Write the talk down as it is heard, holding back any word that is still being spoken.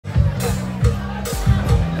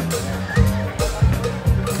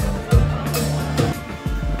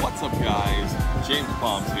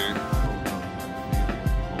palms here.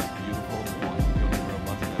 Most beautiful one.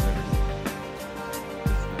 Robust I've ever seen.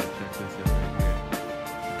 Check this out right here.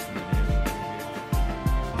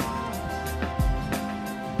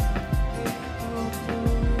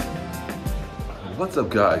 What's up,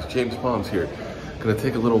 guys? James Palms here. Gonna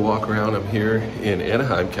take a little walk around. I'm here in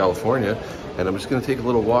Anaheim, California, and I'm just gonna take a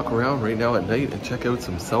little walk around right now at night and check out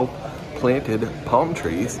some self-planted palm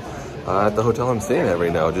trees at the hotel I'm staying at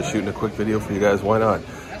right now. Just shooting a quick video for you guys. Why not?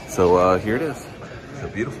 So here it is. It's a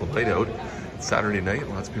beautiful night out. It's Saturday night.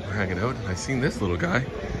 Lots of people are hanging out, and I seen this little guy,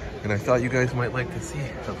 and I thought you guys might like to see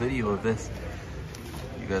a video of this.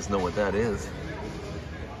 You guys know what that is?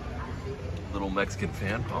 Little Mexican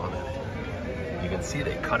fan palm. You can see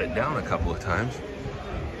they cut it down a couple of times.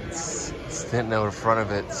 It's standing out in front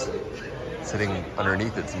of it, sitting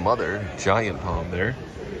underneath its mother, giant palm there.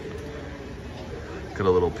 Got a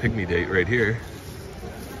little pygmy date right here.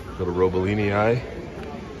 Little Robellini eye.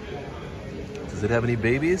 Does it have any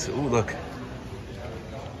babies? Ooh, look.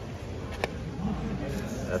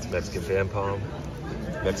 That's Mexican fan palm.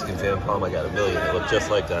 Mexican fan palm, I got a million. They look just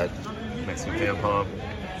like that. Mexican fan palm.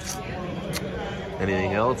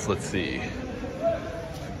 Anything else? Let's see.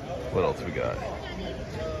 What else we got?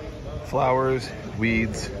 Flowers,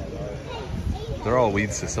 weeds. They're all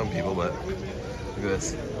weeds to some people, but look at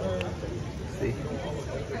this. See?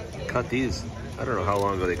 Cut these. I don't know how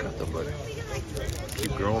long ago they cut them, but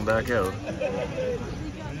keep growing back out.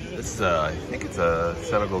 This I think it's a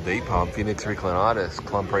Senegal date palm, Phoenix reclinatus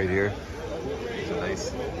clump right here.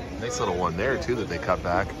 There's a nice little one there too that they cut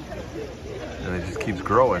back, and it just keeps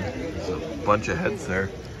growing. There's a bunch of heads there.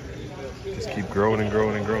 Just keep growing and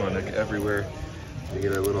growing and growing, like everywhere. You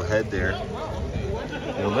get a little head there.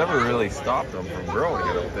 You'll never really stop them from growing,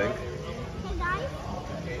 I don't think.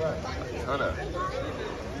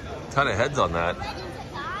 A ton of heads on that,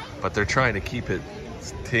 but they're trying to keep it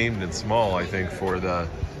tamed and small, I think, for the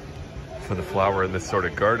flower in this sort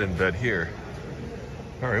of garden bed here.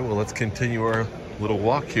 All right, well, let's continue our little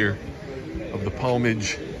walk here of the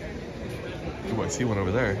palmage. Oh, I see one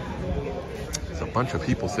over there. There's a bunch of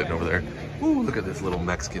people sitting over there. Ooh, look at this little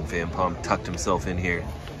Mexican fan palm tucked himself in here.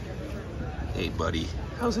 Hey, buddy,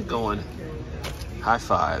 how's it going? High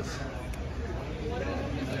five.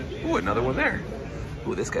 Ooh, another one there.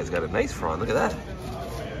 Ooh, this guy's got a nice frond. Look at that.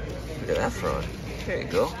 Look at that frond. There you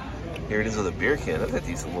go. Here it is with a beer can. That's a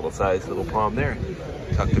decent little size little palm there.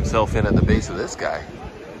 Tucked himself in at the base of this guy.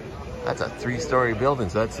 That's a 3-story building,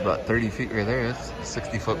 so that's about 30 feet right there. That's a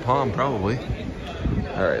 60-foot palm, probably.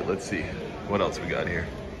 All right, let's see. What else we got here?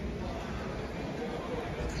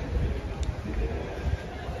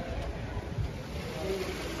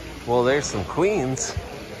 Well, there's some queens,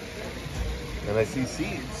 and I see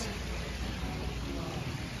seeds.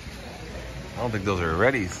 I don't think those are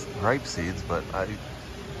ripe seeds, but I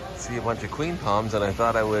see a bunch of queen palms, and I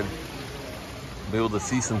thought I would be able to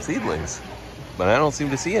see some seedlings, but I don't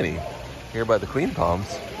seem to see any here by the queen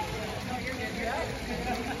palms.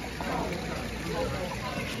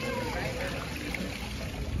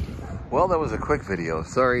 Well, that was a quick video.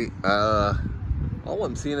 Sorry. All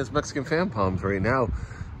I'm seeing is Mexican fan palms right now.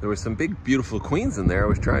 There were some big, beautiful queens in there. I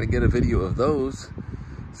was trying to get a video of those,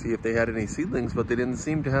 see if they had any seedlings, but they didn't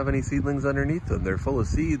seem to have any seedlings underneath them. They're full of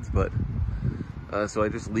seeds, but so I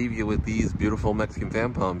just leave you with these beautiful Mexican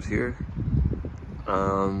fan palms here.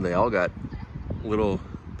 They all got little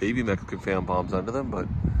baby Mexican fan palms under them, but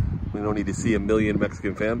we don't need to see a million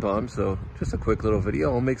Mexican fan palms, so just a quick little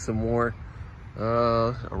video. I'll make some more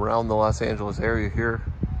around the Los Angeles area here.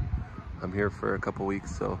 I'm here for a couple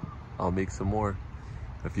weeks, so I'll make some more.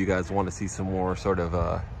 If you guys want to see some more sort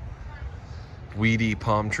of weedy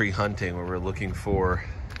palm tree hunting where we're looking for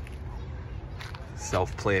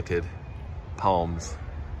self-planted palms.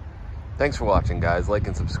 Thanks for watching, guys. Like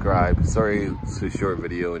and subscribe. Sorry it's a short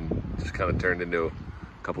video and just kind of turned into a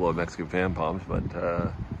couple of Mexican fan palms, but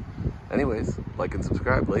anyways, like and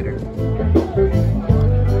subscribe later.